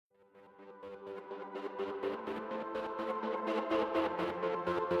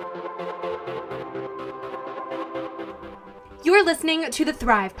You're listening to the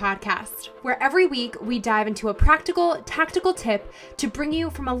Thrive Podcast, where every week we dive into a practical, tactical tip to bring you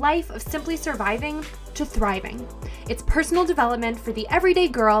from a life of simply surviving to thriving. It's personal development for the everyday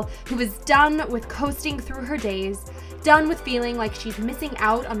girl who is done with coasting through her days, done with feeling like she's missing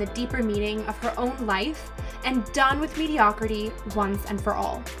out on the deeper meaning of her own life, and done with mediocrity once and for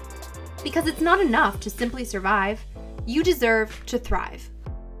all. Because it's not enough to simply survive, you deserve to thrive.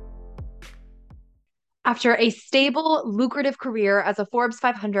 After a stable, lucrative career as a Forbes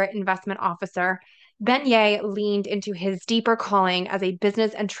 500 investment officer, Benyei leaned into his deeper calling as a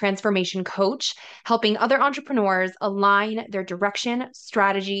business and transformation coach, helping other entrepreneurs align their direction,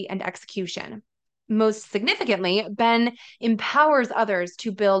 strategy, and execution. Most significantly, Ben empowers others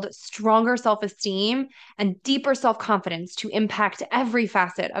to build stronger self-esteem and deeper self-confidence to impact every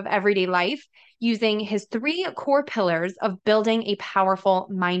facet of everyday life using his three core pillars of building a powerful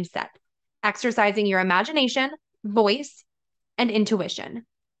mindset: exercising your imagination, voice, and intuition.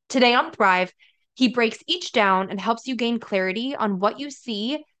 Today on Thrive, he breaks each down and helps you gain clarity on what you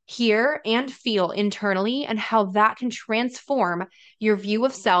see, hear, and feel internally and how that can transform your view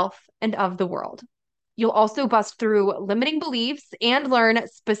of self and of the world. You'll also bust through limiting beliefs and learn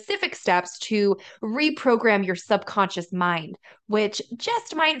specific steps to reprogram your subconscious mind, which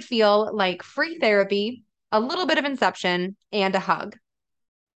just might feel like free therapy, a little bit of inception, and a hug.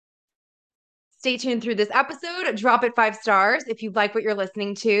 Stay tuned through this episode. Drop it 5 stars if you like what you're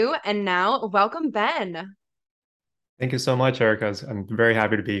listening to. And now, welcome, Ben. Thank you so much, Erica. I'm very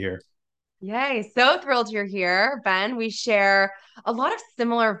happy to be here. Yay, so thrilled you're here, Ben. We share a lot of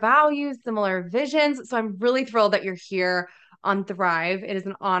similar values, similar visions. So I'm really thrilled that you're here on Thrive. It is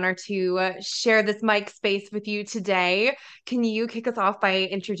an honor to share this mic space with you today. Can you kick us off by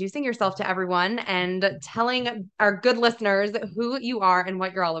introducing yourself to everyone and telling our good listeners who you are and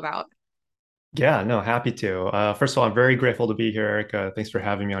what you're all about? Yeah, no, happy to. First of all, I'm very grateful to be here, Erica. Thanks for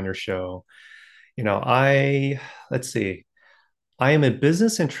having me on your show. Let's see, I am a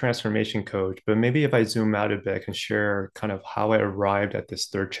business and transformation coach, but maybe if I zoom out a bit, I can share kind of how I arrived at this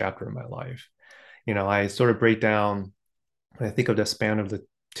third chapter in my life. I sort of break down, when I think of the span of the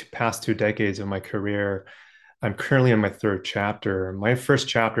past 2 decades of my career. I'm currently in my third chapter. My first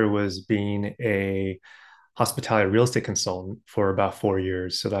chapter was being a hospitality real estate consultant for about 4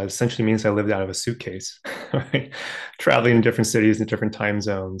 years. So that essentially means I lived out of a suitcase, right? Traveling in different cities and different time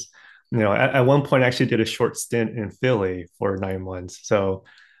zones. At one point, I actually did a short stint in Philly for 9 months. So,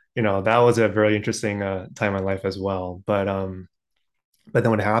 that was a very interesting time in my life as well. But then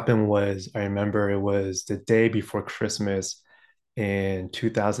what happened was, I remember it was the day before Christmas in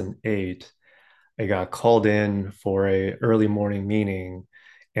 2008. I got called in for a early morning meeting,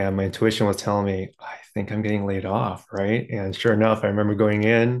 and my intuition was telling me, I think I'm getting laid off, right? And sure enough, I remember going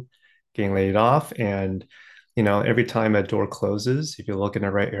in, getting laid off, and every time a door closes, if you look in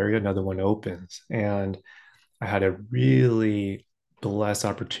the right area, another one opens. And I had a really blessed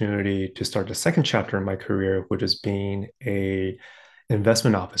opportunity to start the second chapter in my career, which is being a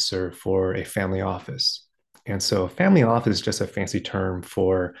investment officer for a family office. And so a family office is just a fancy term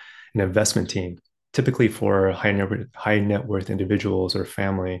for an investment team, typically for high net worth individuals or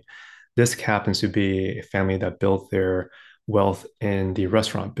family. This happens to be a family that built their wealth in the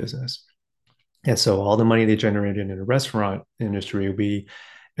restaurant business. And so all the money they generated in the restaurant industry, we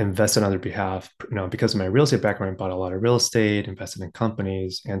invested on their behalf. Because of my real estate background, I bought a lot of real estate, invested in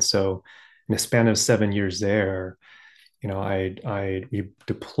companies. And so in a span of 7 years there, we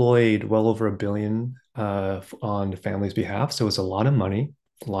deployed well over $1 billion on the family's behalf. So it was a lot of money,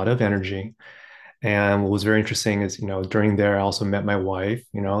 a lot of energy. And what was very interesting is, during there, I also met my wife,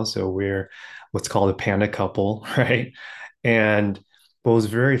 so we're what's called a panda couple, right? And what was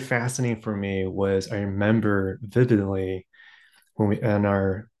very fascinating for me was, I remember vividly when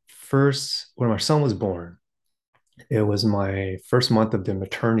our son was born. It was my first month of the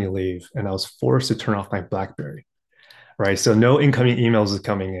maternity leave, and I was forced to turn off my BlackBerry, right? So no incoming emails was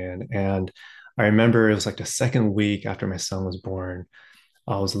coming in. And I remember it was like the second week after my son was born.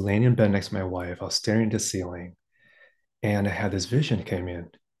 I was laying in bed next to my wife. I was staring at the ceiling, and I had this vision came in.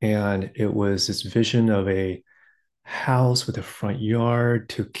 And it was this vision of a house with a front yard,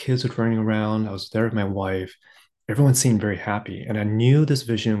 two kids were running around. I was there with my wife. Everyone seemed very happy. And I knew this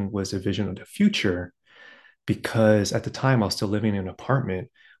vision was a vision of the future, because at the time I was still living in an apartment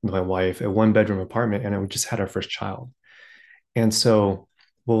with my wife, a one bedroom apartment, and we just had our first child. And so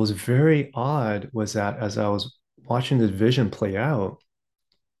what was very odd was that as I was watching this vision play out,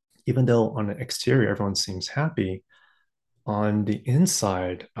 even though on the exterior everyone seems happy, on the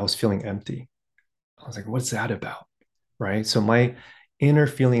inside I was feeling empty. I was like, what's that about? Right. So my inner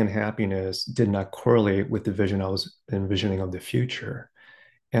feeling and happiness did not correlate with the vision I was envisioning of the future.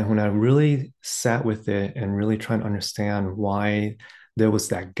 And when I really sat with it and really trying to understand why there was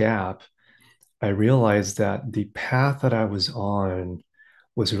that gap, I realized that the path that I was on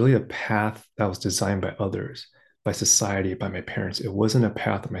was really a path that was designed by others, by society, by my parents. It wasn't a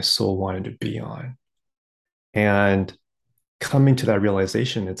path that my soul wanted to be on. And coming to that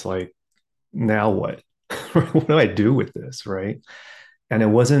realization, it's like, now what? What do I do with this? Right. And it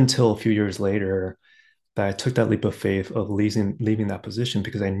wasn't until a few years later that I took that leap of faith of leaving that position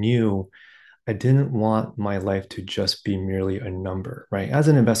because I knew I didn't want my life to just be merely a number, right? As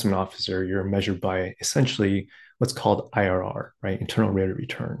an investment officer, you're measured by essentially what's called IRR, right? Internal rate of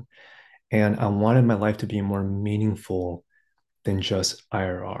return. And I wanted my life to be more meaningful than just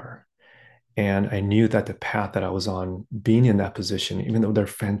IRR. And I knew that the path that I was on, being in that position, even though they're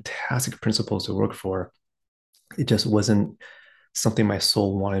fantastic principles to work for, it just wasn't something my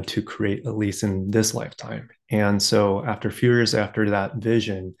soul wanted to create, at least in this lifetime. And so, after a few years after that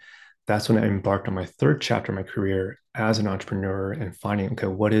vision, that's when I embarked on my third chapter of my career as an entrepreneur and finding, okay,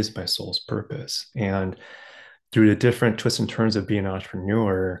 what is my soul's purpose? And through the different twists and turns of being an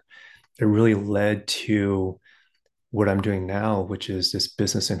entrepreneur, it really led to what I'm doing now, which is this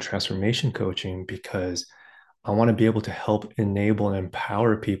business and transformation coaching, because I want to be able to help enable and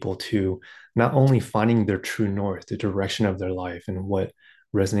empower people to not only finding their true north, the direction of their life and what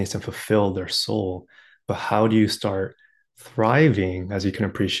resonates and fulfill their soul, but how do you start thriving, as you can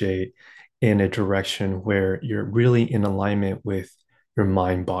appreciate, in a direction where you're really in alignment with your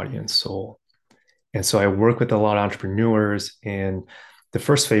mind, body, and soul. And so I work with a lot of entrepreneurs, and the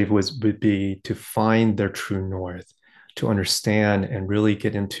first phase would be to find their true north, to understand and really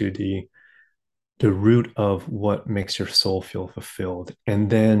get into the root of what makes your soul feel fulfilled, and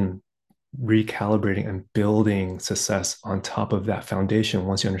then recalibrating and building success on top of that foundation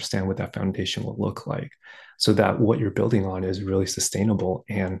once you understand what that foundation will look like, so that what you're building on is really sustainable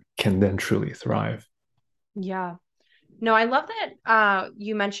and can then truly thrive. Yeah. No, I love that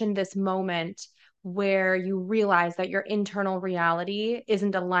you mentioned this moment where you realize that your internal reality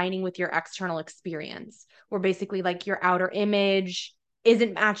isn't aligning with your external experience, where basically like your outer image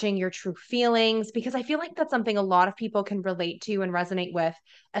isn't matching your true feelings, because I feel like that's something a lot of people can relate to and resonate with,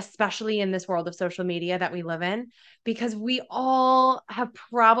 especially in this world of social media that we live in, because we all have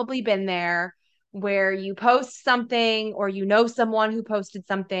probably been there where you post something or you know someone who posted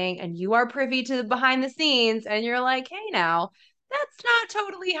something and you are privy to the behind the scenes and you're like, hey, now that's not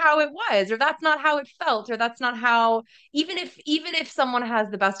totally how it was, or that's not how it felt, or that's not how, even if someone has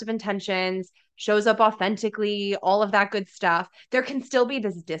the best of intentions, shows up authentically, all of that good stuff, there can still be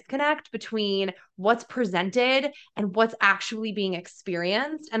this disconnect between what's presented and what's actually being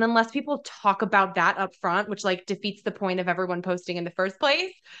experienced. And unless people talk about that up front, which like defeats the point of everyone posting in the first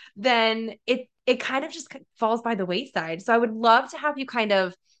place, then it kind of just falls by the wayside. So I would love to have you kind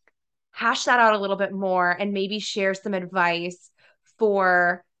of hash that out a little bit more and maybe share some advice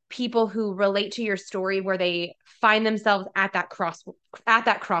for people who relate to your story where they find themselves at that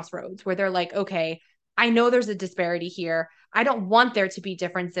crossroads where they're like, okay, I know there's a disparity here. I don't want there to be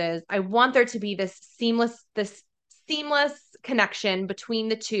differences. I want there to be this seamless connection between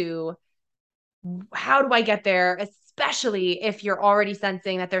the two. How do I get there, especially if you're already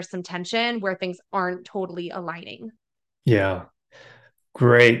sensing that there's some tension where things aren't totally aligning? Yeah,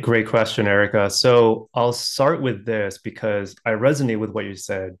 great question, Erica. So I'll start with this because I resonate with what you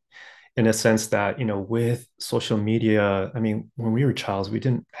said in a sense that, with social media, I mean, when we were childs, we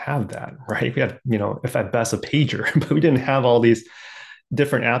didn't have that, right? We had, if at best a pager, but we didn't have all these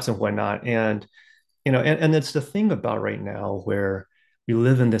different apps and whatnot. And, and it's the thing about right now where we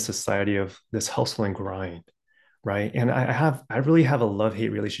live in this society of this hustle and grind, right? And I really have a love-hate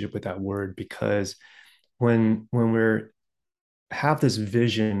relationship with that word because when we're have this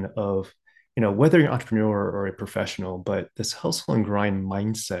vision of, whether you're an entrepreneur or a professional, but this hustle and grind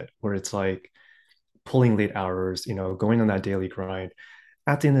mindset where it's like pulling late hours, going on that daily grind.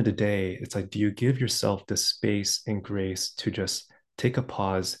 At the end of the day, it's like, do you give yourself the space and grace to just take a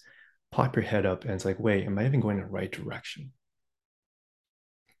pause, pop your head up, and it's like, wait, am I even going in the right direction?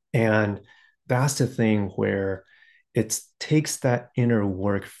 And that's the thing where it takes that inner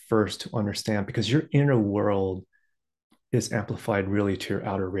work first to understand, because your inner world is amplified really to your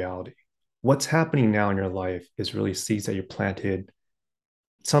outer reality. What's happening now in your life is really seeds that you planted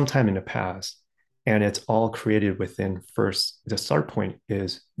sometime in the past. And it's all created within first, the start point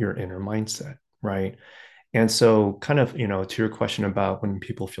is your inner mindset, right? And so, kind of, to your question about when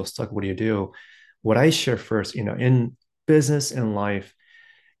people feel stuck, what do you do? What I share first, in business and life,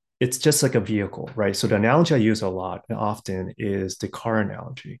 it's just like a vehicle, right? So the analogy I use a lot and often is the car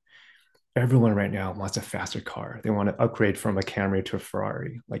analogy. Everyone right now wants a faster car. They want to upgrade from a Camry to a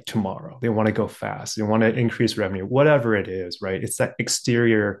Ferrari like tomorrow. They want to go fast. They want to increase revenue, whatever it is, right? It's that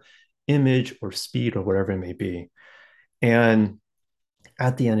exterior image or speed or whatever it may be. And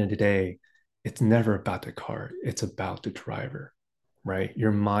at the end of the day, it's never about the car, it's about the driver, right?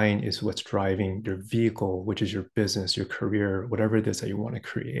 Your mind is what's driving your vehicle, which is your business, your career, whatever it is that you want to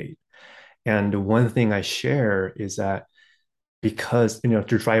create. And the one thing I share is that because, to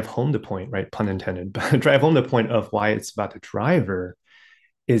drive home the point, right? Pun intended, but drive home the point of why it's about the driver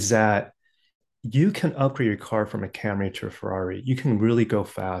is that you can upgrade your car from a Camry to a Ferrari. You can really go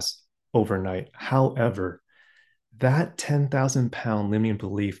fast overnight. However, that 10,000 pound limiting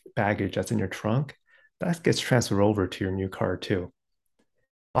belief baggage that's in your trunk, that gets transferred over to your new car too.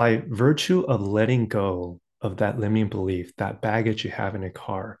 By virtue of letting go of that limiting belief, that baggage you have in a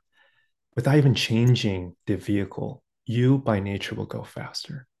car, without even changing the vehicle, you by nature will go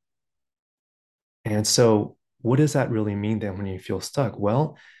faster. And so, what does that really mean then when you feel stuck?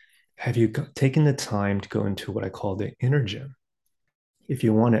 Well, have you taken the time to go into what I call the inner gym? If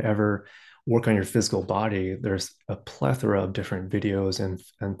you want to ever work on your physical body, there's a plethora of different videos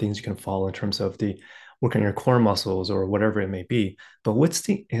and things you can follow in terms of the work on your core muscles or whatever it may be. But what's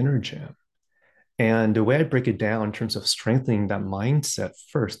the inner gym? And the way I break it down in terms of strengthening that mindset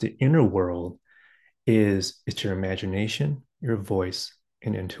first, the inner world is it's your imagination, your voice,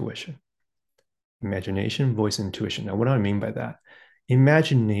 and intuition. Imagination, voice, intuition. Now, what do I mean by that?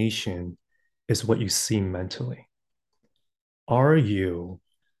 Imagination is what you see mentally. Are you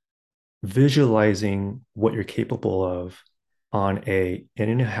visualizing what you're capable of on a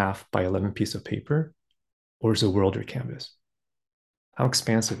 1.5 by 11 piece of paper, or is the world your canvas? How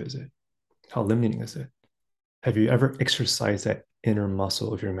expansive is it? How limiting is it? Have you ever exercised that inner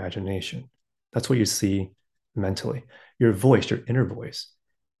muscle of your imagination? That's what you see mentally. Your voice, your inner voice,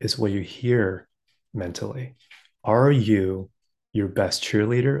 is what you hear mentally. Are you your best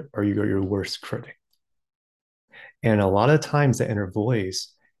cheerleader or are you your worst critic? And a lot of times, the inner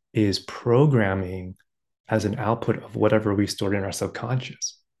voice is programming as an output of whatever we stored in our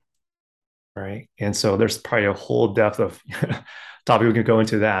subconscious, right? And so there's probably a whole depth of topic we can go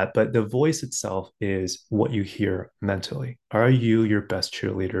into that, but the voice itself is what you hear mentally. Are you your best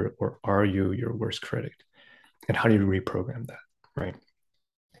cheerleader or are you your worst critic? And how do you reprogram that, right?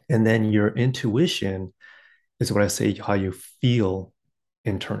 And then your intuition is what I say, how you feel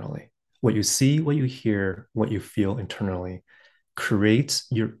internally. What you see, what you hear, what you feel internally creates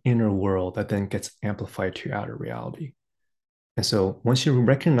your inner world that then gets amplified to your outer reality. And so once you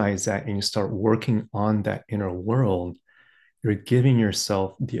recognize that and you start working on that inner world, you're giving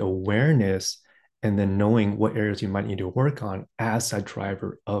yourself the awareness and then knowing what areas you might need to work on as that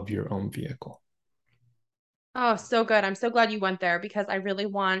driver of your own vehicle. Oh, so good. I'm so glad you went there because I really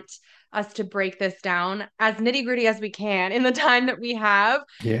want us to break this down as nitty-gritty as we can in the time that we have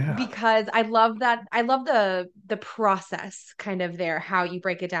Yeah. because I love that. I love the process kind of there, how you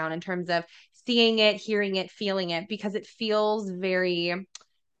break it down in terms of seeing it, hearing it, feeling it, because it feels very,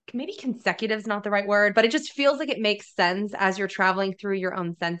 maybe consecutive is not the right word, but it just feels like it makes sense as you're traveling through your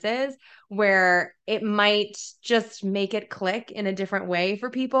own senses, where it might just make it click in a different way for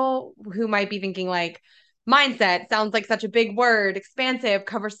people who might be thinking like, mindset sounds like such a big word, expansive,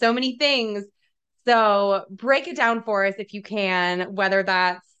 covers so many things. So break it down for us if you can, whether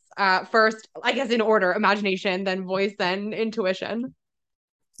that's first, I guess in order, imagination, then voice, then intuition.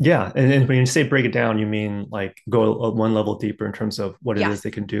 Yeah. And when you say break it down, you mean like go one level deeper in terms of what it is Yes.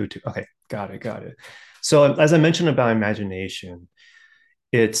 they can do to, okay, got it, got it. So as I mentioned about imagination,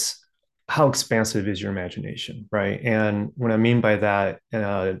 it's how expansive is your imagination, right? And what I mean by that,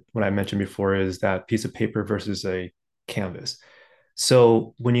 what I mentioned before, is that piece of paper versus a canvas.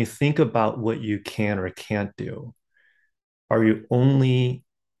 So when you think about what you can or can't do, are you only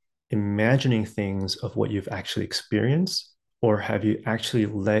imagining things of what you've actually experienced? Or have you actually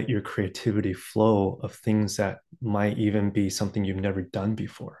let your creativity flow of things that might even be something you've never done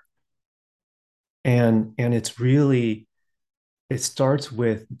before? And it's really, it starts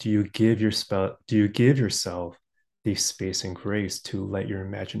with, do you give yourself the space and grace to let your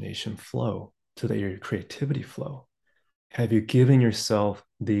imagination flow, to let your creativity flow? Have you given yourself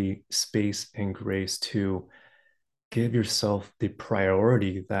the space and grace to give yourself the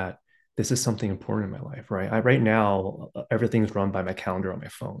priority that this is something important in my life, right? Right now, everything's run by my calendar on my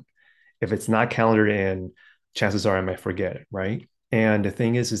phone. If it's not calendared in, chances are I might forget it, right? And the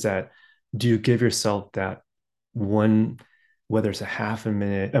thing is that do you give yourself that one, whether it's a half a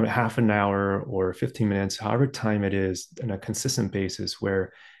minute, I mean, half an hour or 15 minutes, however time it is, on a consistent basis,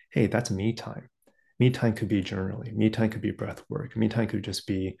 where hey, that's me time. Me time could be journaling. Me time could be breath work. Me time could just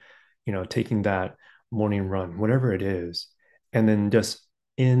be, taking that morning run, whatever it is. And then just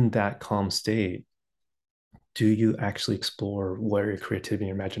in that calm state, do you actually explore where your creativity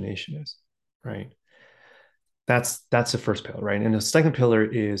and imagination is, right? That's the first pillar, right? And the second pillar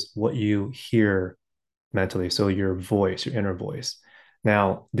is what you hear mentally. So your voice, your inner voice.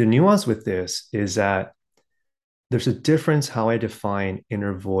 Now, the nuance with this is that there's a difference how I define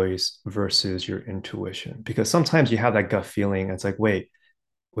inner voice versus your intuition. Because sometimes you have that gut feeling. And it's like, wait,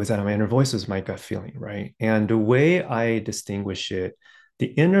 was that my inner voice? Was my gut feeling, right? And the way I distinguish it, the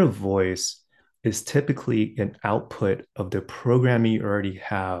inner voice is typically an output of the programming you already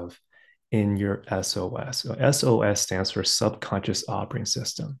have in your SOS. So SOS stands for subconscious operating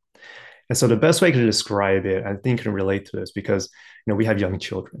system. And so the best way to describe it, I think you can relate to this because we have young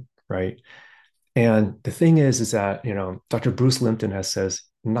children, right? And the thing is that, Dr. Bruce Limpton has says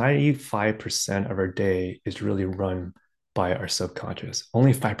 95% of our day is really run by our subconscious.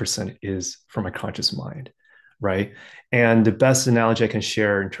 Only 5% is from our conscious mind, right? And the best analogy I can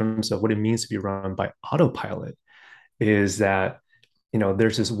share in terms of what it means to be run by autopilot is that,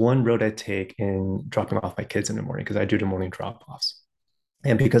 there's this one road I take in dropping off my kids in the morning because I do the morning drop offs.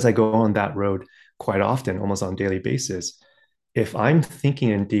 And because I go on that road quite often, almost on a daily basis, if I'm thinking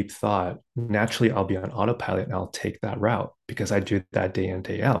in deep thought, naturally I'll be on autopilot and I'll take that route because I do that day in,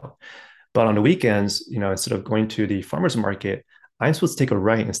 day out. But on the weekends, instead of going to the farmer's market, I'm supposed to take a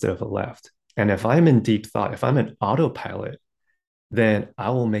right instead of a left. And if I'm in deep thought, if I'm in autopilot, then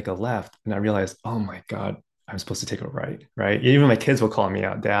I will make a left and I realize, oh my God, I'm supposed to take a right, right? Even my kids will call me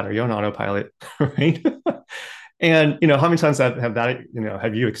out, Dad, are you on autopilot? Right. And how many times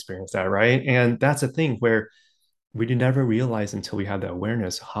have you experienced that, right? And that's a thing where we did never realize until we had that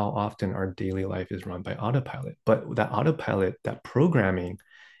awareness how often our daily life is run by autopilot. But that autopilot, that programming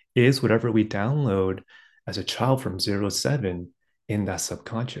is whatever we download as a child from 0 to 7 in that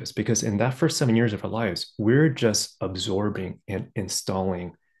subconscious. Because in that first 7 years of our lives, we're just absorbing and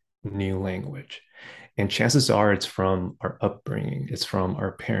installing new language. And chances are it's from our upbringing, it's from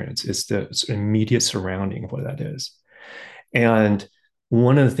our parents, it's the immediate surrounding of what that is. And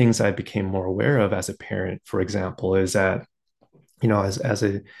one of the things I became more aware of as a parent, for example, is that, as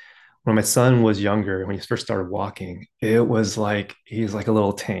a when my son was younger, when he first started walking, it was like he's like a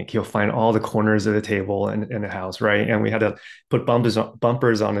little tank. He'll find all the corners of the table in the house, right? And we had to put bumpers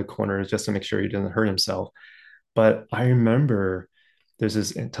on the corners just to make sure he didn't hurt himself. But I remember there's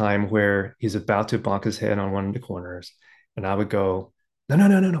this time where he's about to bonk his head on one of the corners, and I would go, no, no,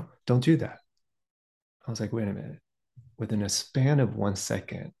 no, no, no, don't do that. I was like, wait a minute. Within a span of 1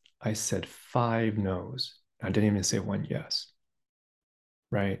 second, I said 5 no's. I didn't even say one yes,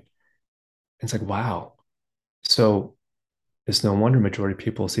 right? And it's like, wow. So it's no wonder majority of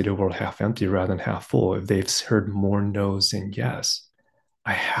people see the world half empty rather than half full if they've heard more no's than yes.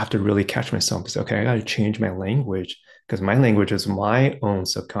 I have to really catch myself and say, okay, I got to change my language because my language is my own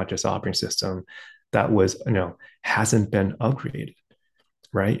subconscious operating system that hasn't been upgraded,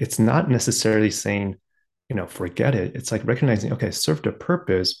 right? It's not necessarily saying, forget it. It's like recognizing, okay, served a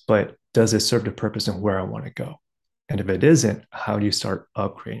purpose, but does it serve the purpose and where I want to go? And if it isn't, how do you start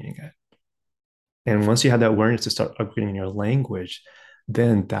upgrading it? And once you have that awareness to start upgrading your language,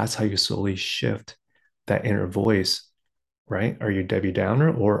 then that's how you slowly shift that inner voice, right? Are you Debbie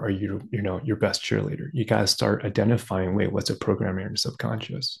Downer or are you, your best cheerleader? You got to start identifying, wait, what's a program in your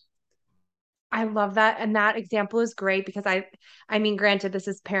subconscious? I love that. And that example is great because I mean, granted, this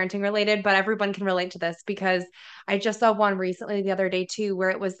is parenting related, but everyone can relate to this because I just saw one recently the other day too,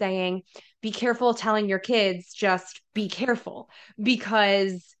 where it was saying, be careful telling your kids, just be careful.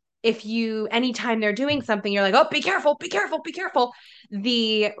 Because if you, anytime they're doing something, you're like, oh, be careful, be careful, be careful.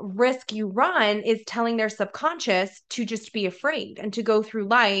 The risk you run is telling their subconscious to just be afraid and to go through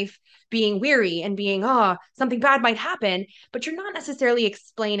life being weary and being, oh, something bad might happen. But you're not necessarily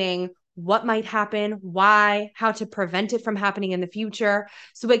explaining what might happen, why, how to prevent it from happening in the future.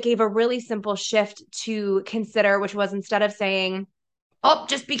 So it gave a really simple shift to consider, which was instead of saying, oh,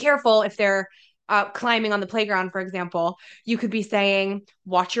 just be careful if they're climbing on the playground, for example, you could be saying,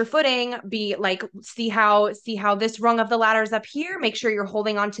 watch your footing, be like, see how this rung of the ladder is up here. Make sure you're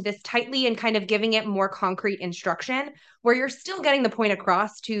holding on to this tightly and kind of giving it more concrete instruction where you're still getting the point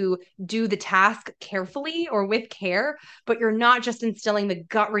across to do the task carefully or with care, but you're not just instilling the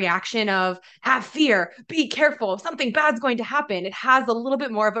gut reaction of have fear, be careful, something bad's going to happen. It has a little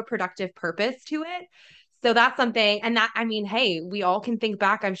bit more of a productive purpose to it. So that's something, and that, I mean, hey, we all can think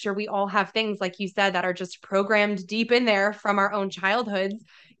back. I'm sure we all have things, like you said, that are just programmed deep in there from our own childhoods,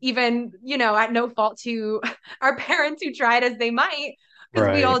 even, at no fault to our parents who tried as they might. because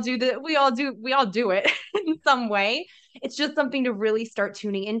Right. we all do it in some way. It's just something to really start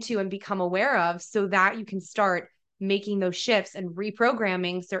tuning into and become aware of so that you can start making those shifts and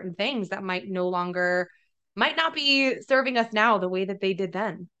reprogramming certain things that might not be serving us now the way that they did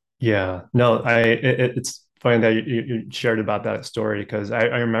then. Yeah, no, it's funny that you shared about that story because I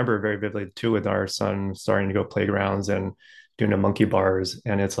remember very vividly too with our son starting to go playgrounds and doing the monkey bars.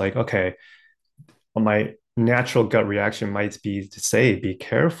 And it's like, okay, well, my natural gut reaction might be to say, be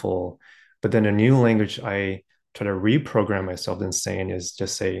careful. But then a new language I try to reprogram myself in saying is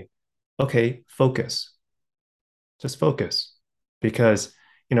just say, okay, focus, just focus. Because,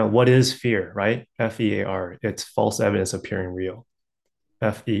 what is fear, right? FEAR, it's false evidence appearing real.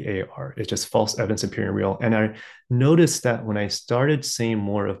 FEAR. It's just false evidence appearing real. And I noticed that when I started saying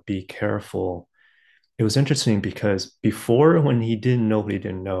more of be careful, it was interesting because before, when he didn't know what he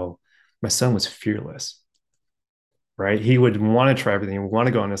didn't know, my son was fearless, right? He would want to try everything, he would want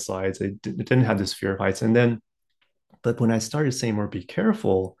to go on the slides. It didn't have this fear of heights. And then, but when I started saying more be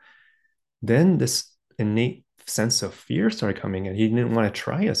careful, then this innate sense of fear started coming in. He didn't want to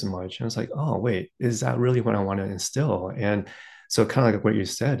try as much. And I was like, oh, wait, is that really what I want to instill? And so, kind of like what you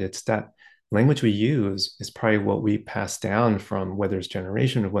said, it's that language we use is probably what we pass down from whether it's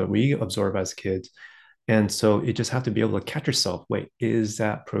generation or what we absorb as kids. And so, you just have to be able to catch yourself. Wait, is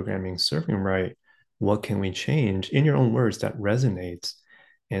that programming serving right? What can we change in your own words that resonates?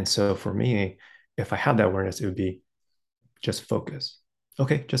 And so, for me, if I have that awareness, it would be just focus.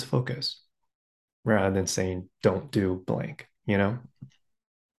 Okay, just focus rather than saying don't do blank, you know?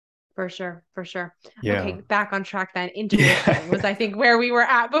 For sure, for sure. Yeah. Okay, back on track then. Yeah. Intuition was, I think, where we were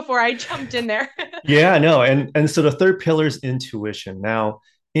at before I jumped in there. Yeah, no. And so the third pillar is intuition. Now,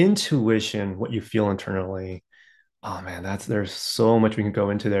 intuition, what you feel internally, oh man, there's so much we can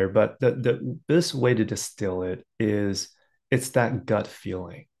go into there. But the this way to distill it is it's that gut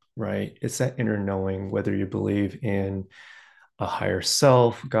feeling, right? It's that inner knowing, whether you believe in a higher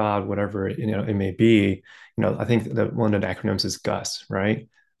self, God, whatever it may be. I think that one of the acronyms is GUS, right?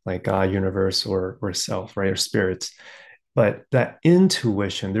 Like God, universe, or self, right? Or spirits. But that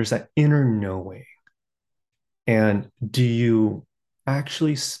intuition, there's that inner knowing. And do you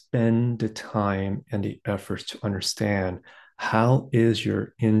actually spend the time and the efforts to understand how is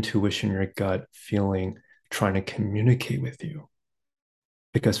your intuition, your gut feeling trying to communicate with you?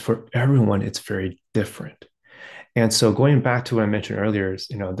 Because for everyone, it's very different. And so going back to what I mentioned earlier is,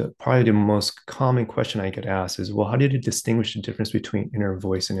 probably the most common question I get asked is, well, how do you distinguish the difference between inner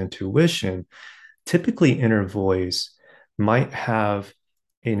voice and intuition? Typically, inner voice might have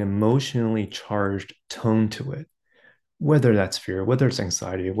an emotionally charged tone to it, whether that's fear, whether it's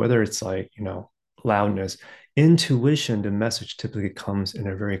anxiety, whether it's like, loudness. Intuition, the message typically comes in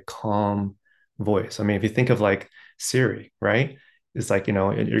a very calm voice. I mean, if you think of like Siri, right? It's like,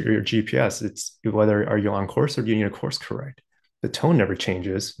 your GPS, it's whether are you on course or do you need a course correct? The tone never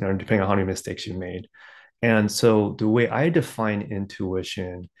changes, depending on how many mistakes you made. And so the way I define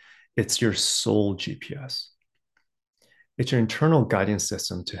intuition, it's your soul GPS. It's your internal guidance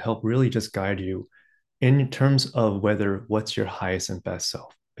system to help really just guide you in terms of whether what's your highest and best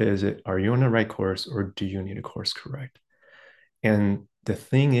self. Are you on the right course or do you need a course correct? And the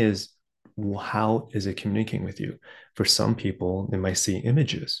thing is, how is it communicating with you? For some people, they might see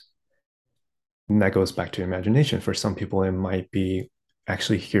images. And that goes back to imagination. For some people, it might be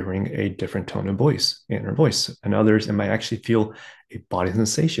actually hearing a different tone of voice, inner voice. And others, it might actually feel a body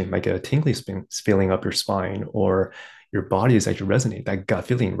sensation, it might get a tingly feeling up your spine, or your body is actually resonating, that gut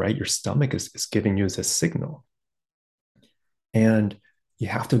feeling, right? Your stomach is giving you this signal. And you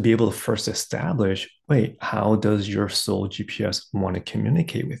have to be able to first establish, wait, how does your soul GPS want to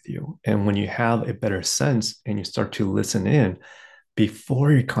communicate with you? And when you have a better sense and you start to listen in,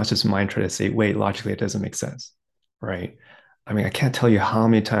 before your conscious mind try to say, wait, logically, it doesn't make sense, right? I mean, I can't tell you how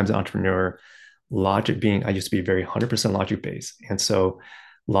many times entrepreneur logic being, I used to be very 100% logic based. And so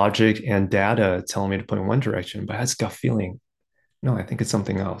logic and data telling me to put in one direction, but I had this gut feeling, no, I think it's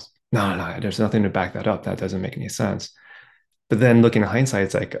something else. No, no, there's nothing to back that up. That doesn't make any sense. But then looking at hindsight,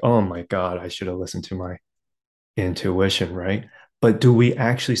 it's like, oh my God, I should have listened to my intuition, right? But do we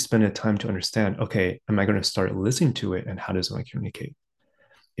actually spend the time to understand, okay, am I going to start listening to it and how does it communicate?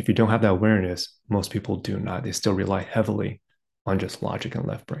 If you don't have that awareness, most people do not. They still rely heavily on just logic and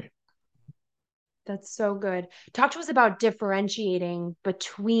left brain. That's so good. Talk to us about differentiating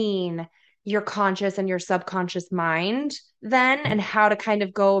between your conscious and your subconscious mind, then, and how to kind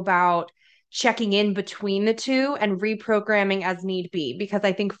of go about checking in between the two and reprogramming as need be. Because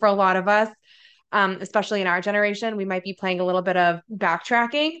I think for a lot of us, especially in our generation, we might be playing a little bit of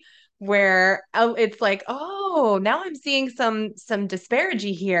backtracking where it's like, oh, Oh, now I'm seeing some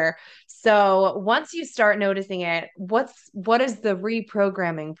disparity here. So once you start noticing it, what is the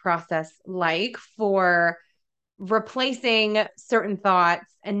reprogramming process like for replacing certain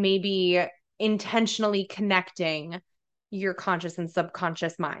thoughts and maybe intentionally connecting your conscious and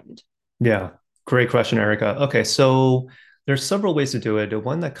subconscious mind? Yeah, great question, Erica. Okay, so there's several ways to do it. The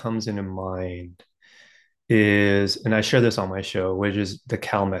one that comes into mind is, and I share this on my show, which is the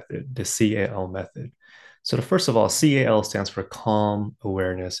CAL method, the CAL method. So the first of all, CAL stands for calm,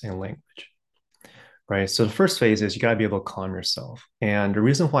 awareness, and language, right? So the first phase is you got to be able to calm yourself. And the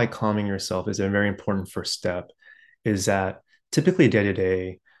reason why calming yourself is a very important first step is that typically day to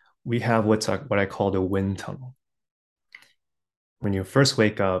day, we have what I call the wind tunnel. When you first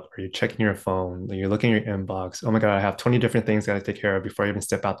wake up or you're checking your phone, you're looking at your inbox, oh my God, I have 20 different things I got to take care of before I even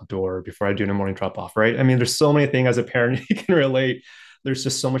step out the door, before I do the morning drop off, right? I mean, there's so many things as a parent you can relate. There's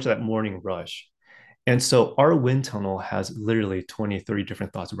just so much of that morning rush. And so our wind tunnel has literally 20, 30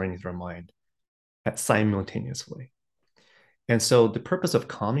 different thoughts running through our mind simultaneously. And so the purpose of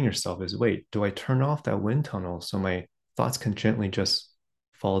calming yourself is wait, do I turn off that wind tunnel so my thoughts can gently just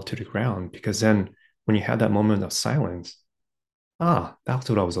fall to the ground? Because then when you have that moment of silence, that's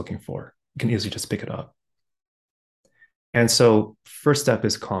what I was looking for. You can easily just pick it up. And so, first step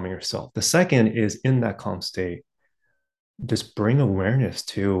is calming yourself. The second is in that calm state, just bring awareness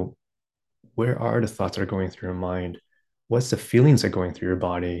to where are the thoughts that are going through your mind? What's the feelings that are going through your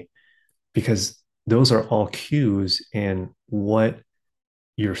body? Because those are all cues in what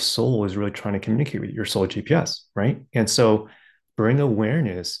your soul is really trying to communicate with you, your soul GPS, right? And so bring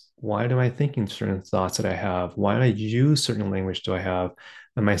awareness. Why am I thinking certain thoughts that I have? Why do I use certain language do I have?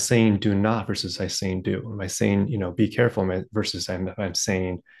 Am I saying do not versus I saying do? Am I saying, be careful versus I'm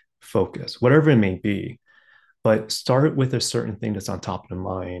saying focus, whatever it may be. But start with a certain thing that's on top of the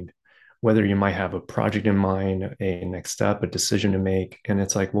mind, whether you might have a project in mind, a next step, a decision to make. And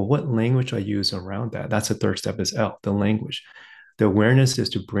it's like, well, what language I use around that? That's the third step is L, the language. The awareness is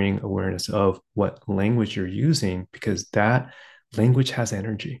to bring awareness of what language you're using because that language has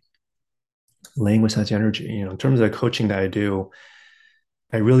energy. Language has energy. In terms of the coaching that I do,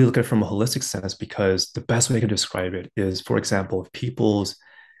 I really look at it from a holistic sense because the best way I can describe it is, for example, if people's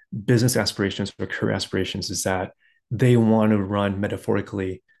business aspirations or career aspirations is that they want to run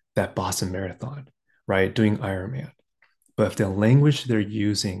metaphorically that Boston Marathon, right? Doing Ironman. But if the language they're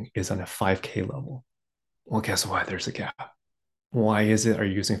using is on a 5K level, well, guess what? There's a gap. Why is it are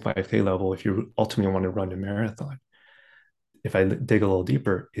you using 5K level if you ultimately want to run a marathon? If I dig a little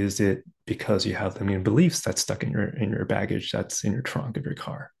deeper, is it because you have limiting beliefs that's stuck in your baggage that's in your trunk of your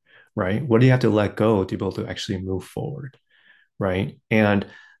car, right? What do you have to let go to be able to actually move forward, right? And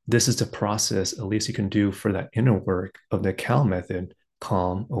this is the process, at least you can do for that inner work of the CAL method,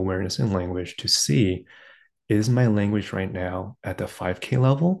 calm, awareness, and language to see is my language right now at the 5K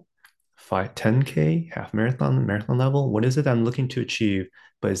level, 10K, half marathon, marathon level? What is it I'm looking to achieve?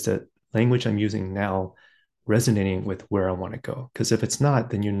 But is the language I'm using now resonating with where I want to go? Because if it's not,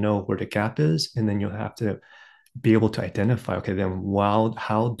 then you know where the gap is, and then you'll have to be able to identify, okay, then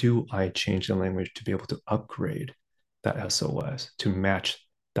how do I change the language to be able to upgrade that SOS to match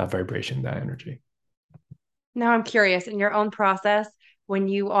that vibration, that energy? Now I'm curious, in your own process, when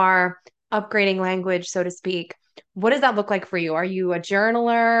you are upgrading language, so to speak, what does that look like for you? Are you a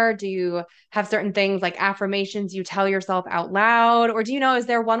journaler? Do you have certain things like affirmations you tell yourself out loud? Or do you know, is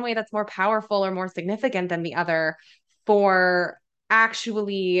there one way that's more powerful or more significant than the other for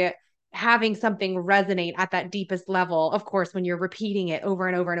actually having something resonate at that deepest level? Of course, when you're repeating it over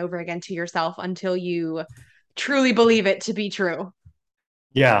and over and over again to yourself until you truly believe it to be true.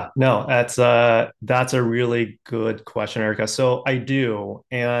 Yeah, no, that's a really good question, Erica. So I do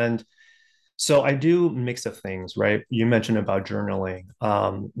mix of things, right? You mentioned about journaling.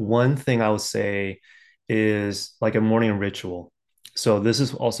 One thing I would say is like a morning ritual. So this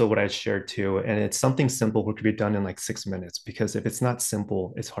is also what I shared too, and it's something simple which could be done in like 6 minutes because if it's not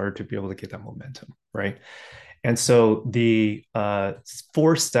simple, it's hard to be able to get that momentum, right? And so the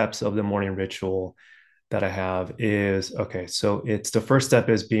four steps of the morning ritual that I have is okay. So it's the first step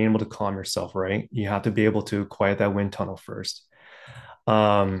is being able to calm yourself, right? You have to be able to quiet that wind tunnel first.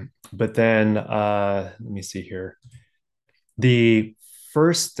 But then let me see here. The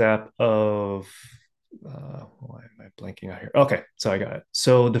first step of why am I blanking out here? Okay, so I got it.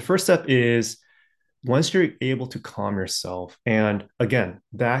 So the first step is once you're able to calm yourself, and again,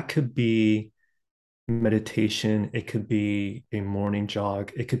 that could be meditation, it could be a morning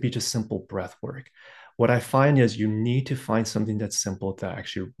jog, it could be just simple breath work. What I find is you need to find something that's simple that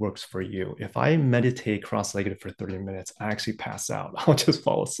actually works for you. If I meditate cross-legged for 30 minutes, I actually pass out. I'll just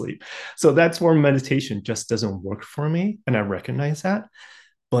fall asleep. So that's where meditation just doesn't work for me. And I recognize that.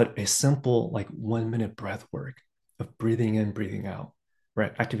 But a simple, like 1 minute breath work of breathing in, breathing out,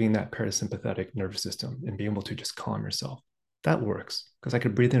 right? Activating that parasympathetic nervous system and being able to just calm yourself. That works because I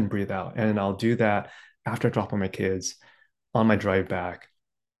could breathe in, breathe out. And I'll do that after I drop on my kids on my drive back.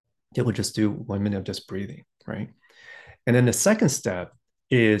 It will just do 1 minute of just breathing, right? And then the second step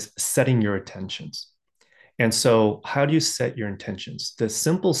is setting your intentions. And so, how do you set your intentions? The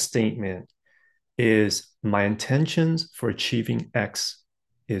simple statement is my intentions for achieving X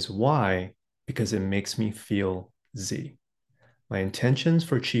is Y because it makes me feel Z. My intentions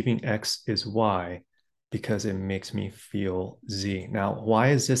for achieving X is Y because it makes me feel Z. Now, why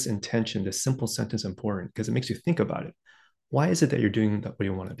is this intention, this simple sentence important? Because it makes you think about it. Why is it that you're doing what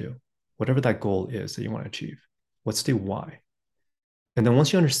you want to do? Whatever that goal is that you want to achieve, what's the why? And then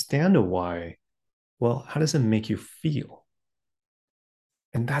once you understand the why, well, how does it make you feel?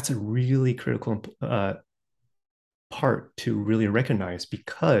 And that's a really critical part to really recognize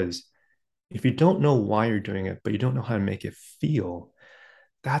because if you don't know why you're doing it, but you don't know how to make it feel,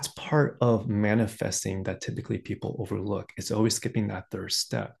 that's part of manifesting that typically people overlook. It's always skipping that third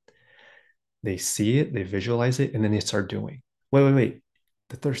step. They see it, they visualize it, and then they start doing. Wait.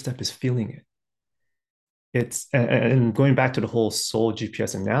 The third step is feeling it. It's and going back to the whole soul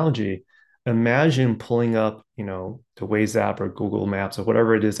GPS analogy, imagine pulling up, the Waze app or Google Maps or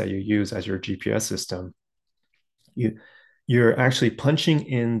whatever it is that you use as your GPS system. You you're actually punching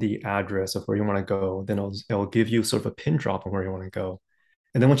in the address of where you want to go, then it'll give you sort of a pin drop on where you want to go.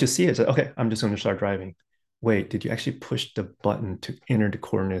 And then once you see it, it's like, okay, I'm just going to start driving. Wait, did you actually push the button to enter the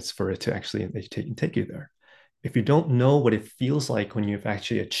coordinates for it to actually take you there? If you don't know what it feels like when you've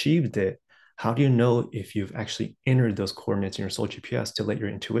actually achieved it, how do you know if you've actually entered those coordinates in your soul GPS to let your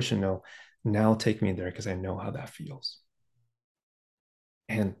intuition know, now take me there because I know how that feels?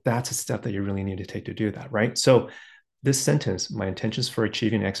 And that's a step that you really need to take to do that, right? So this sentence, my intentions for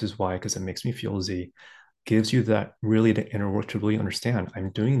achieving X is Y because it makes me feel Z, gives you that really the inner work to really understand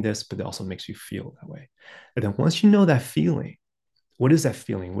I'm doing this, but it also makes you feel that way. And then once you know that feeling, what is that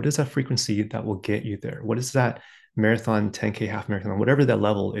feeling? What is that frequency that will get you there? What is that marathon, 10K, half marathon, whatever that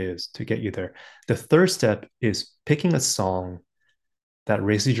level is to get you there? The third step is picking a song that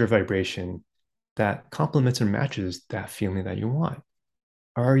raises your vibration that complements or matches that feeling that you want.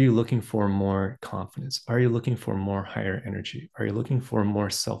 Are you looking for more confidence? Are you looking for more higher energy? Are you looking for more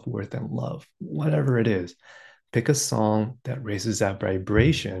self worth and love? Whatever it is, pick a song that raises that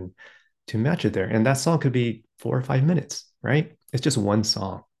vibration to match it there. And that song could be 4 or 5 minutes, right? It's just one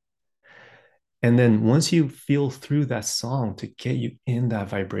song. And then once you feel through that song to get you in that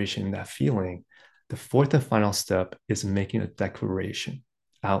vibration, that feeling, the fourth and final step is making a declaration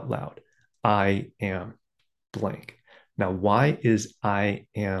out loud. I am blank. Now, why is I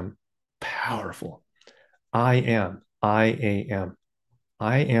am powerful? I am. I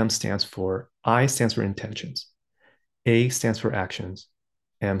am stands for I stands for intentions. A stands for actions.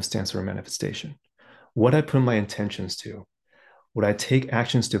 M stands for manifestation. What I put my intentions to, what I take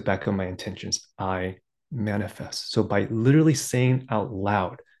actions to back up my intentions, I manifest. So by literally saying out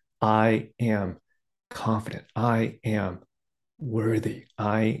loud, I am confident, I am worthy,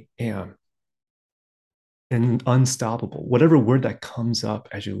 I am and unstoppable, whatever word that comes up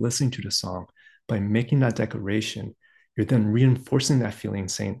as you're listening to the song, by making that declaration, you're then reinforcing that feeling,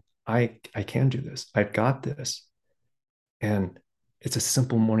 saying, I can do this. I've got this. And it's a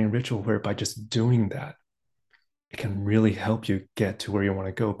simple morning ritual where by just doing that, it can really help you get to where you want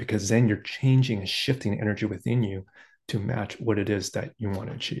to go because then you're changing and shifting energy within you to match what it is that you want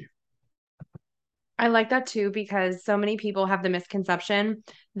to achieve. I like that too because so many people have the misconception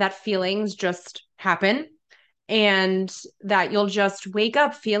that feelings just happen and that you'll just wake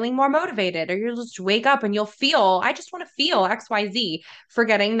up feeling more motivated, or you'll just wake up and you'll feel, I just want to feel XYZ,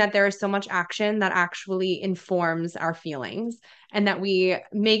 forgetting that there is so much action that actually informs our feelings and that we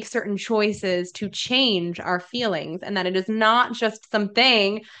make certain choices to change our feelings, and that it is not just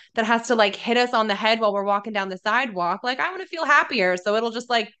something that has to like hit us on the head while we're walking down the sidewalk. Like, I want to feel happier. So it'll just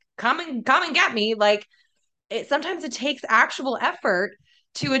like come and get me. Like, sometimes it takes actual effort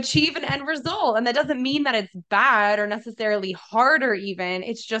to achieve an end result. And that doesn't mean that it's bad or necessarily harder, even.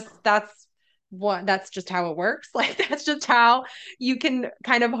 It's just that's just how it works. Like, that's just how you can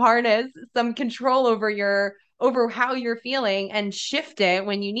kind of harness some control over how you're feeling and shift it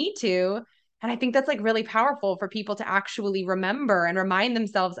when you need to. And I think that's like really powerful for people to actually remember and remind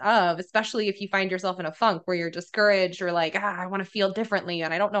themselves of, especially if you find yourself in a funk where you're discouraged or like, I want to feel differently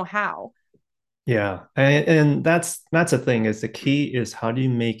and I don't know how. Yeah, and that's the thing is the key is how do you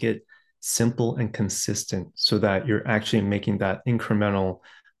make it simple and consistent so that you're actually making that incremental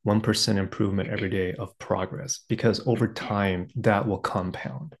 1% improvement every day of progress because over time that will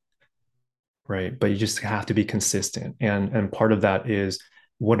compound, right? But you just have to be consistent. And part of that is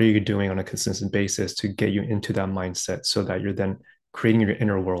what are you doing on a consistent basis to get you into that mindset so that you're then creating your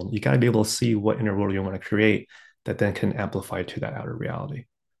inner world. You got to be able to see what inner world you want to create that then can amplify to that outer reality.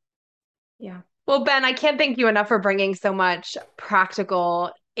 Yeah. Well, Ben, I can't thank you enough for bringing so much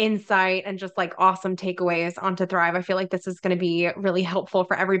practical insight and just like awesome takeaways onto Thrive. I feel like this is going to be really helpful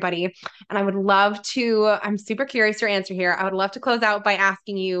for everybody. And I would love to, I'm super curious your answer here. I would love to close out by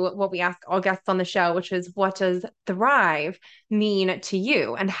asking you what we ask all guests on the show, which is what does thrive mean to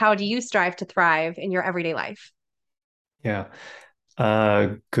you? And how do you strive to thrive in your everyday life? Yeah.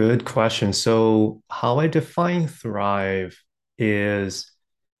 Good question. So, how I define thrive is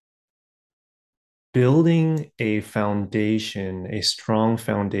building a foundation, a strong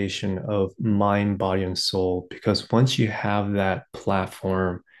foundation of mind, body, and soul. Because once you have that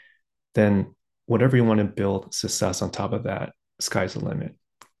platform, then whatever you want to build success on top of that, sky's the limit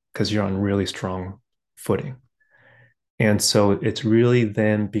because you're on really strong footing. And so it's really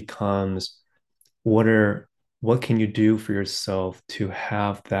then becomes what are what can you do for yourself to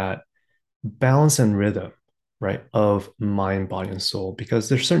have that balance and rhythm, right, of mind, body, and soul? Because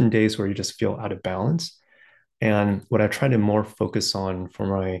there's certain days where you just feel out of balance. And what I try to more focus on for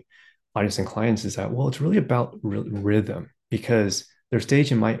my audience and clients is that, well, it's really about rhythm because there's days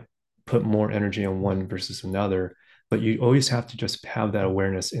you might put more energy on one versus another, but you always have to just have that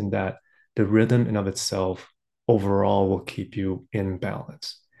awareness in that the rhythm in of itself overall will keep you in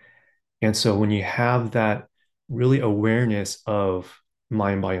balance. And so when you have that really awareness of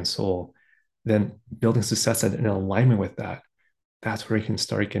mind, body, and soul, then building success in alignment with that, that's where you can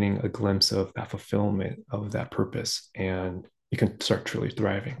start getting a glimpse of that fulfillment of that purpose. And you can start truly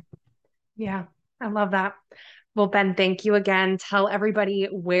thriving. Yeah, I love that. Well, Ben, thank you again. Tell everybody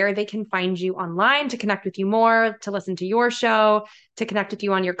where they can find you online to connect with you more, to listen to your show, to connect with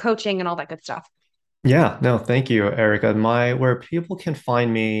you on your coaching and all that good stuff. Yeah, no, thank you, Erica. My where people can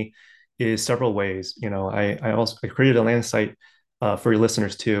find me is several ways. I also I created a land site for your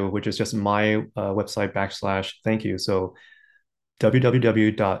listeners too, which is just my website /thank you. So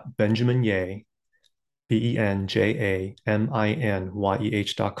www.benjaminyeh,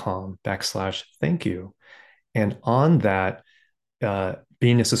 benjaminyeh.com/thank you. And on that,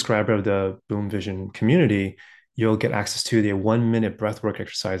 being a subscriber of the Boom Vision community, you'll get access to the 1 minute breathwork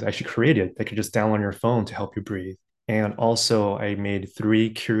exercise I actually created that could just download on your phone to help you breathe. And also, I made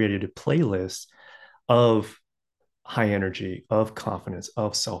 3 curated playlists of high energy, of confidence,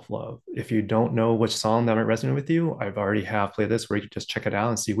 of self-love. If you don't know which song that might resonate with you, I've already have playlists where you can just check it out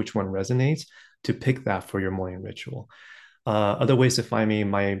and see which one resonates to pick that for your morning ritual. Other ways to find me,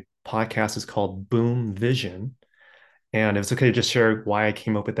 my podcast is called Boom Vision. And if it's okay to just share why I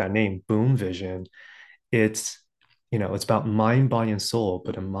came up with that name, Boom Vision, it's it's about mind, body, and soul,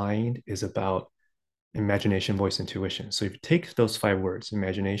 but a mind is about imagination, voice, intuition. So if you take those 5 words,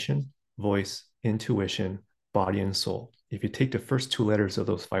 imagination, voice, intuition, body, and soul, if you take the first 2 letters of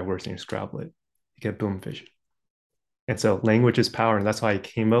those 5 words and you scrabble it, you get Boom Vision. And so language is power. And that's why I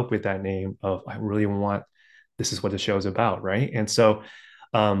came up with that name of I really want, this is what the show is about, right? And so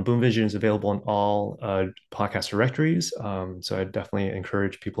Boom Vision is available in all podcast directories. So I definitely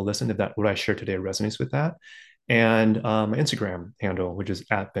encourage people to listen if that what I shared today resonates with that. And my Instagram handle, which is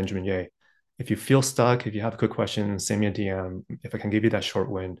 @BenjaminYeh. If you feel stuck, if you have a quick question, send me a DM. If I can give you that short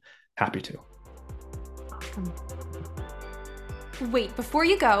win, happy to. Awesome. Wait, before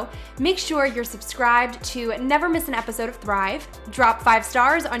you go, make sure you're subscribed to never miss an episode of Thrive. Drop 5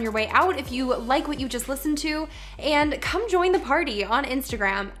 stars on your way out if you like what you just listened to, and come join the party on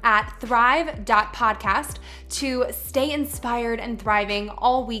Instagram @thrive.podcast to stay inspired and thriving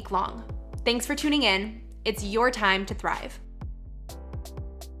all week long. Thanks for tuning in. It's your time to thrive.